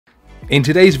In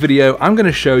today's video, I'm going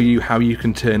to show you how you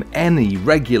can turn any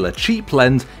regular cheap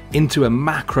lens into a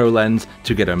macro lens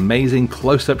to get amazing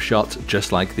close-up shots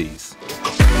just like these.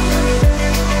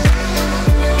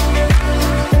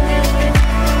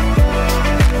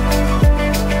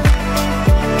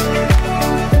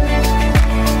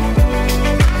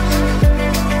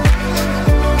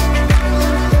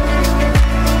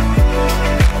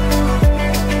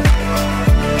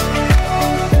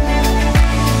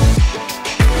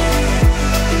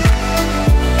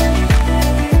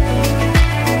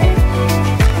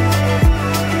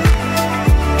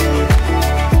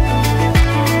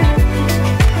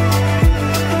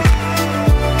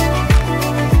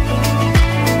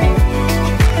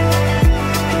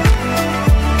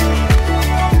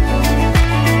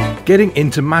 Getting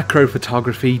into macro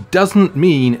photography doesn't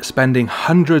mean spending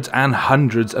hundreds and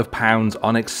hundreds of pounds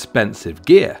on expensive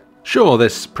gear. Sure,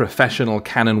 this professional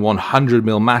Canon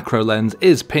 100mm macro lens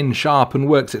is pin sharp and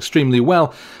works extremely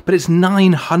well, but it's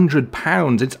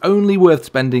 £900. It's only worth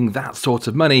spending that sort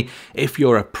of money if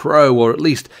you're a pro or at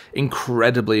least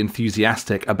incredibly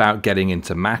enthusiastic about getting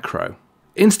into macro.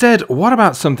 Instead, what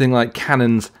about something like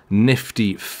Canon's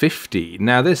Nifty 50?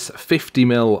 Now this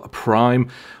 50mm prime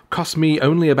cost me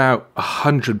only about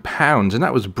 £100, and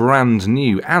that was brand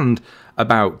new and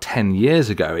about 10 years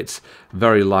ago. It's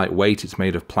very lightweight, it's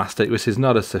made of plastic, this is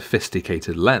not a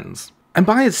sophisticated lens. And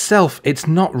by itself, it's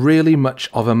not really much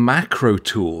of a macro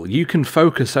tool. You can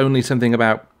focus only something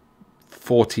about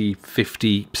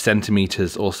 40-50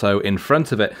 centimeters or so in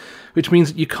front of it, which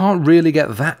means you can't really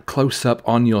get that close up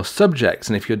on your subjects.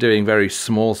 And if you're doing very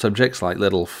small subjects like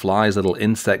little flies, little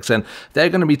insects, then they're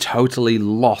going to be totally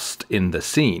lost in the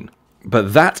scene.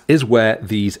 But that is where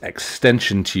these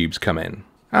extension tubes come in.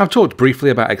 I've talked briefly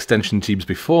about extension tubes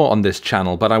before on this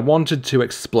channel, but I wanted to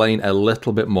explain a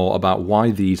little bit more about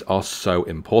why these are so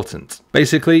important.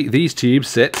 Basically, these tubes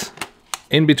sit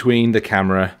in between the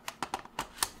camera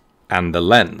and the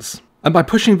lens. And by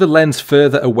pushing the lens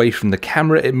further away from the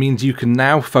camera, it means you can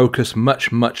now focus much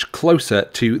closer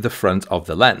to the front of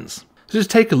the lens. So just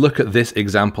take a look at this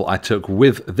example I took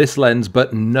with this lens,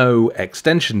 but no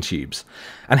extension tubes.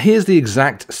 And here's the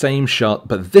exact same shot,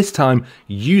 but this time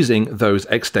using those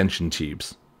extension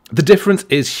tubes. The difference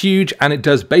is huge, and it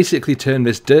does basically turn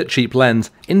this dirt cheap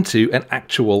lens into an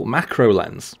actual macro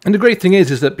lens. And the great thing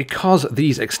is that because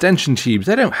these extension tubes,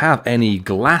 they don't have any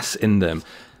glass in them.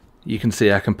 You can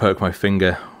see I can poke my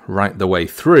finger right the way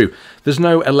through. There's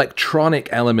no electronic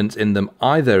elements in them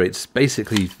either. It's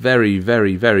basically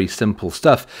very simple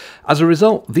stuff. As a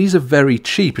result, these are very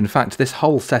cheap. In fact, this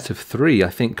whole set of three I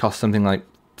think cost something like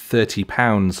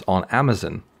 £30 on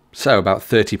Amazon. So about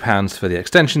 £30 for the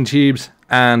extension tubes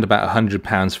and about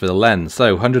 £100 for the lens.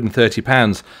 So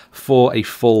 £130 for a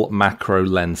full macro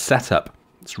lens setup.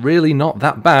 It's really not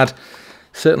that bad.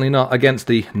 Certainly not against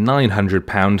the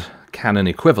 £900 Canon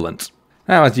equivalent.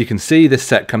 Now, as you can see, this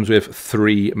set comes with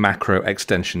three macro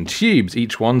extension tubes,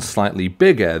 each one slightly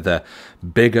bigger. The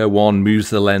bigger one moves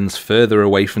the lens further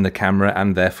away from the camera,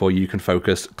 and therefore you can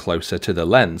focus closer to the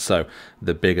lens. So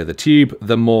the bigger the tube,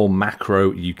 the more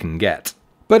macro you can get.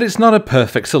 But it's not a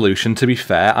perfect solution, to be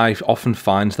fair. I often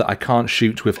find that I can't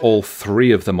shoot with all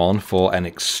three of them on for an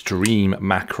extreme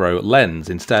macro lens.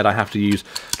 Instead, I have to use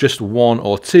just one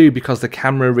or two because the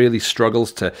camera really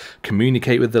struggles to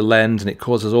communicate with the lens, and it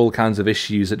causes all kinds of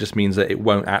issues that just means that it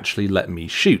won't actually let me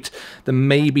shoot. There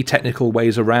may be technical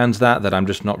ways around that I'm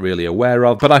just not really aware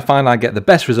of, but I find I get the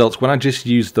best results when I just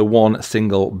use the one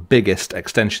single biggest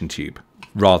extension tube,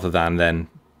 rather than then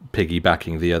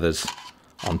piggybacking the others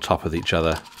on top of each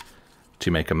other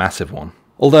to make a massive one.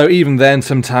 Although even then,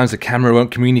 sometimes the camera won't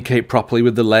communicate properly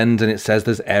with the lens and it says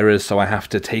there's errors, so I have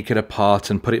to take it apart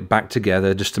and put it back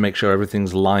together just to make sure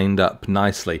everything's lined up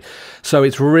nicely. So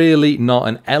it's really not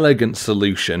an elegant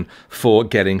solution for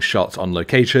getting shots on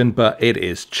location, but it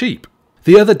is cheap.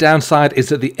 The other downside is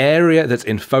that the area that's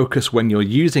in focus when you're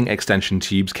using extension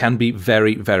tubes can be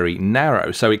very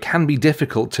narrow, so it can be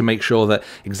difficult to make sure that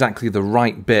exactly the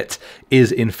right bit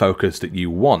is in focus that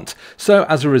you want. So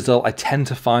as a result, I tend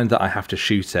to find that I have to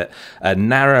shoot at a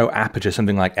narrow aperture,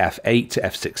 something like f8 to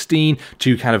f16,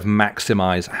 to kind of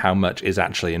maximize how much is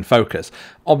actually in focus.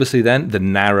 Obviously then, the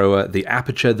narrower the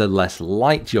aperture, the less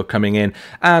light you're coming in,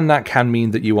 and that can mean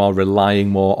that you are relying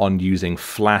more on using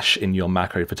flash in your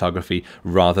macro photography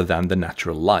rather than the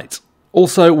natural light.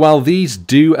 Also, while these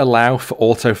do allow for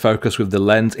autofocus with the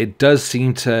lens, it does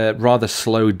seem to rather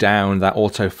slow down that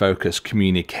autofocus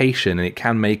communication, and it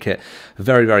can make it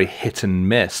very, very hit and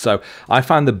miss. So I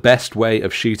find the best way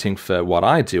of shooting, for what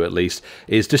I do at least,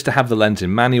 is just to have the lens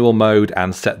in manual mode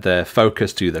and set the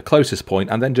focus to the closest point,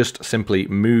 and then just simply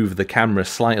move the camera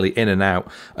slightly in and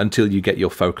out until you get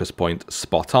your focus point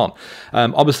spot on.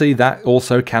 Obviously, that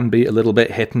also can be a little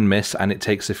bit hit and miss, and it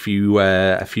takes a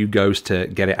few goes to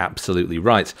get it absolutely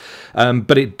right.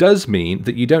 But it does mean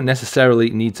that you don't necessarily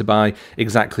need to buy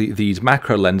exactly these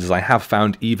macro lenses. I have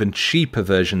found even cheaper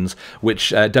versions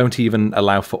which don't even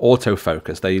allow for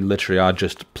autofocus. They literally are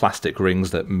just plastic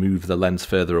rings that move the lens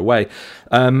further away,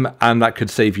 and that could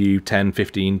save you 10,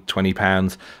 15, 20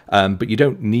 pounds, but you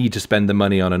don't need to spend the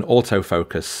money on an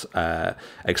autofocus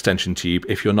extension tube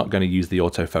if you're not going to use the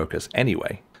autofocus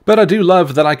anyway. But I do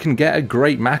love that I can get a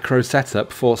great macro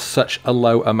setup for such a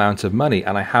low amount of money,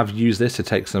 and I have used this to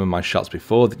take some of my shots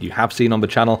before that you have seen on the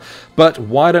channel. But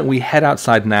why don't we head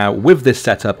outside now with this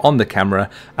setup on the camera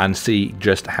and see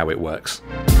just how it works.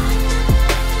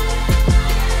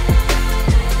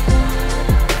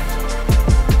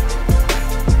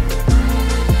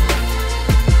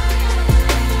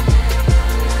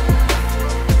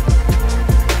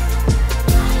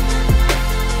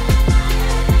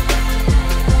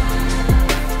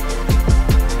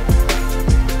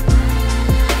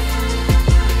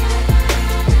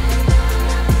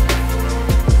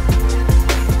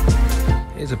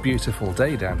 It's a beautiful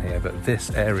day down here, but this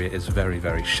area is very,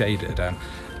 very shaded, and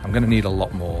I'm going to need a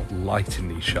lot more light in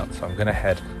these shots. So I'm going to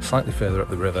head slightly further up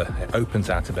the river. It opens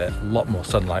out a bit, a lot more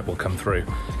sunlight will come through.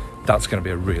 That's going to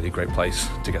be a really great place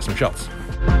to get some shots.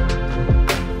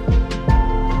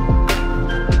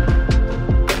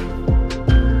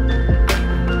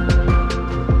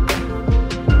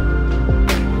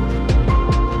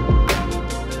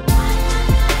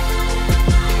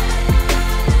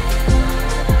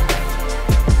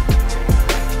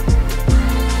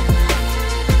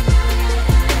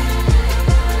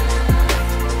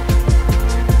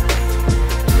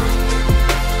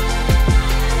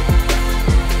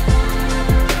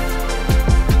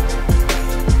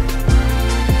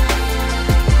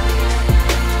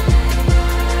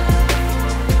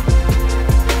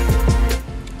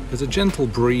 There's a gentle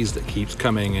breeze that keeps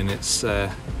coming, and it's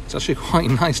actually quite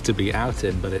nice to be out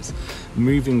in, but it's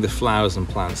moving the flowers and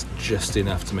plants just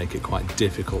enough to make it quite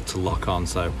difficult to lock on.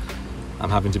 So I'm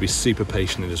having to be super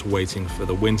patient and just waiting for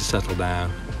the wind to settle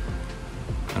down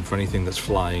and for anything that's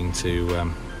flying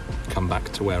to come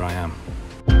back to where I am.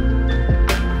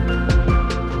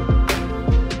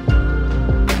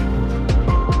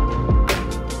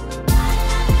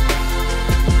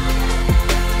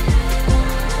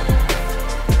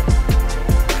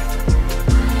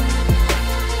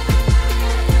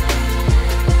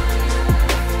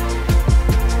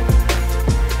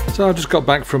 So I just got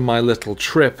back from my little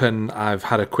trip and I've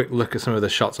had a quick look at some of the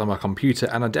shots on my computer,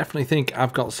 and I definitely think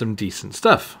I've got some decent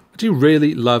stuff. I do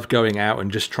really love going out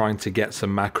and just trying to get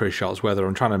some macro shots, whether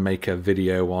I'm trying to make a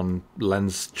video on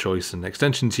lens choice and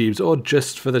extension tubes or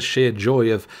just for the sheer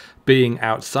joy of being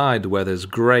outside. The weather's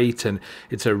great and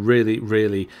it's a really,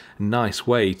 really nice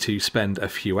way to spend a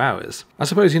few hours. I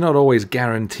suppose you're not always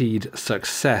guaranteed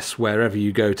success wherever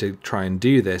you go to try and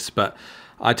do this, but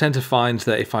I tend to find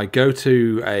that if I go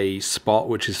to a spot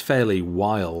which is fairly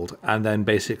wild and then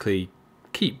basically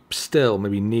keep still,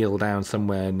 maybe kneel down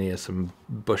somewhere near some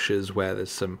bushes where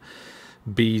there's some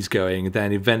bees going,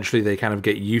 then eventually they kind of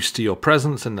get used to your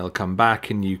presence and they'll come back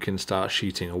and you can start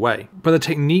shooting away. But the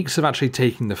techniques of actually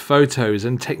taking the photos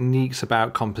and techniques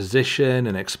about composition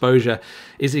and exposure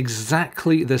is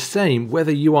exactly the same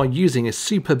whether you are using a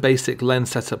super basic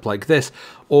lens setup like this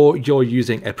or you're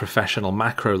using a professional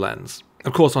macro lens.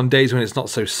 Of course, on days when it's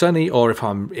not so sunny, or if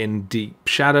I'm in deep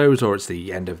shadows or it's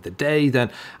the end of the day,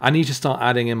 then I need to start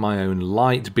adding in my own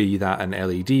light, be that an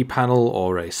LED panel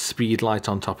or a speed light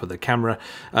on top of the camera.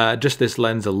 Just this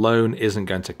lens alone isn't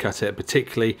going to cut it,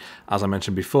 particularly, as I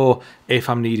mentioned before, if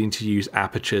I'm needing to use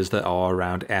apertures that are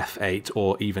around f8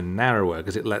 or even narrower,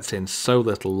 because it lets in so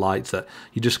little light that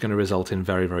you're just going to result in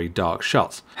very, very dark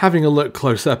shots. Having a look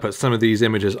close up at some of these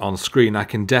images on screen, I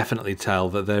can definitely tell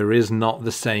that there is not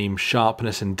the same sharp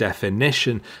sharpness and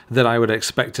definition that I would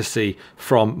expect to see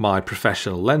from my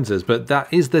professional lenses. But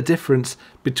that is the difference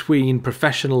between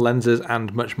professional lenses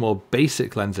and much more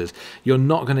basic lenses. You're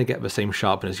not going to get the same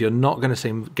sharpness, you're not going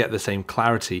to get the same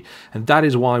clarity, and that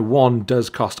is why one does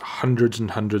cost hundreds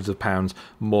and hundreds of pounds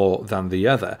more than the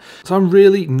other. So I'm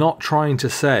really not trying to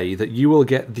say that you will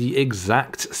get the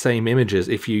exact same images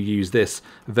if you use this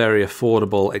very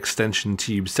affordable extension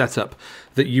tube setup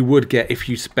that you would get if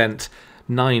you spent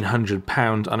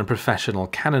 £900 on a professional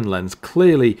Canon lens.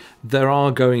 Clearly there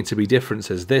are going to be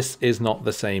differences. This is not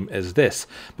the same as this,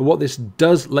 but what this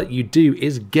does let you do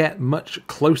is get much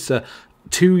closer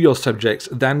to your subjects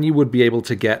than you would be able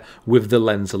to get with the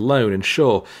lens alone. And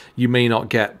sure, you may not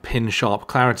get pin sharp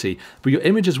clarity, but your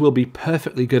images will be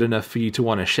perfectly good enough for you to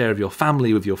want to share with your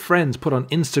family, with your friends, put on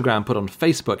Instagram, put on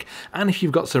Facebook. And if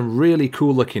you've got some really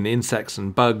cool looking insects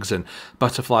and bugs and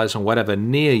butterflies and whatever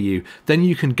near you, then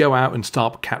you can go out and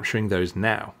start capturing those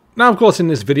now. Now, of course, in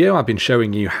this video, I've been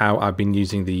showing you how I've been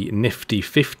using the Nifty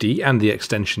 50 and the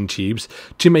extension tubes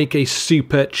to make a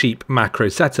super cheap macro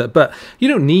setup, but you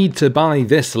don't need to buy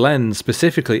this lens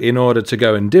specifically in order to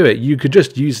go and do it. You could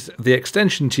just use the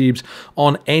extension tubes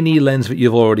on any lens that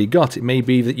you've already got. It may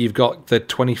be that you've got the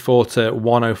 24 to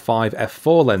 105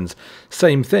 f4 lens.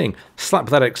 Same thing. Slap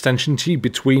that extension tube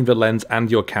between the lens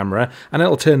and your camera, and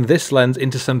it'll turn this lens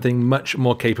into something much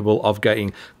more capable of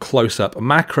getting close-up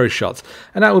macro shots.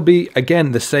 And that will be,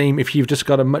 again, the same if you've just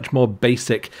got a much more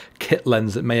basic kit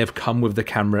lens that may have come with the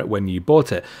camera when you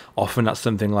bought it. Often that's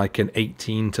something like an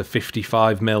 18 to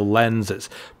 55mm lens. It's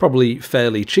probably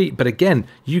fairly cheap, but again,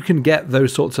 you can get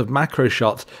those sorts of macro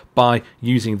shots by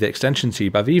using the extension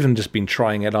tube. I've even just been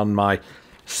trying it on my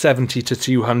 70 to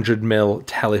 200mm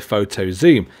telephoto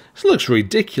zoom. This looks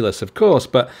ridiculous, of course,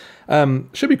 but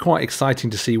should be quite exciting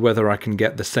to see whether I can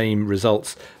get the same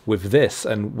results with this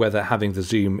and whether having the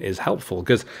zoom is helpful,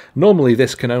 because normally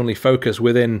this can only focus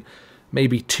within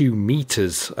maybe 2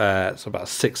 meters, so about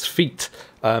 6 feet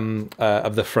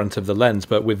of the front of the lens,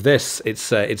 but with this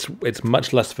it's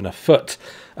much less than a foot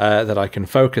that I can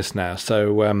focus now.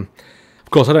 So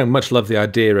of course I don't much love the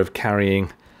idea of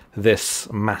carrying this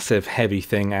massive heavy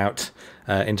thing out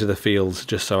into the fields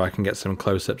just so I can get some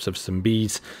close-ups of some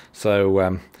bees. So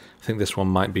I think this one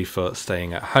might be for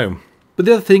staying at home. But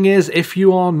the other thing is, if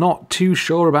you are not too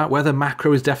sure about whether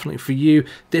macro is definitely for you,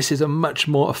 this is a much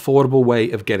more affordable way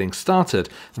of getting started.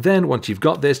 Then once you've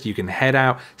got this, you can head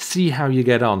out, see how you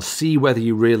get on, see whether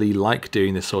you really like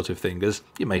doing this sort of thing, as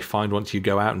you may find once you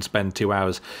go out and spend 2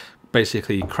 hours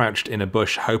basically crouched in a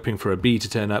bush hoping for a bee to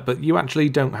turn up, but you actually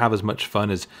don't have as much fun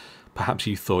as perhaps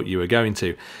you thought you were going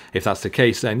to. If that's the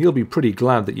case, then you'll be pretty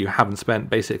glad that you haven't spent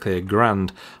basically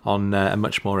 £1,000 on a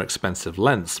much more expensive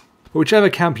lens. But whichever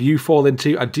camp you fall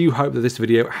into, I do hope that this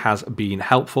video has been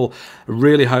helpful. I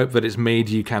really hope that it's made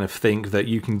you kind of think that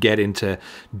you can get into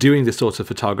doing this sort of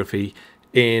photography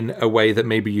in a way that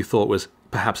maybe you thought was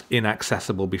perhaps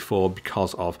inaccessible before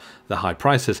because of the high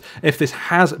prices. If this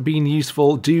has been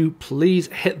useful, do please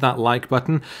hit that like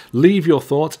button, leave your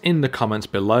thoughts in the comments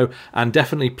below, and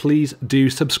definitely please do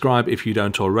subscribe if you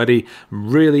don't already. I'm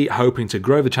really hoping to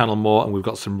grow the channel more, and we've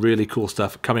got some really cool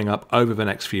stuff coming up over the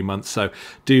next few months, so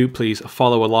do please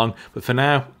follow along. But for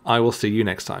now, I will see you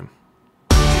next time.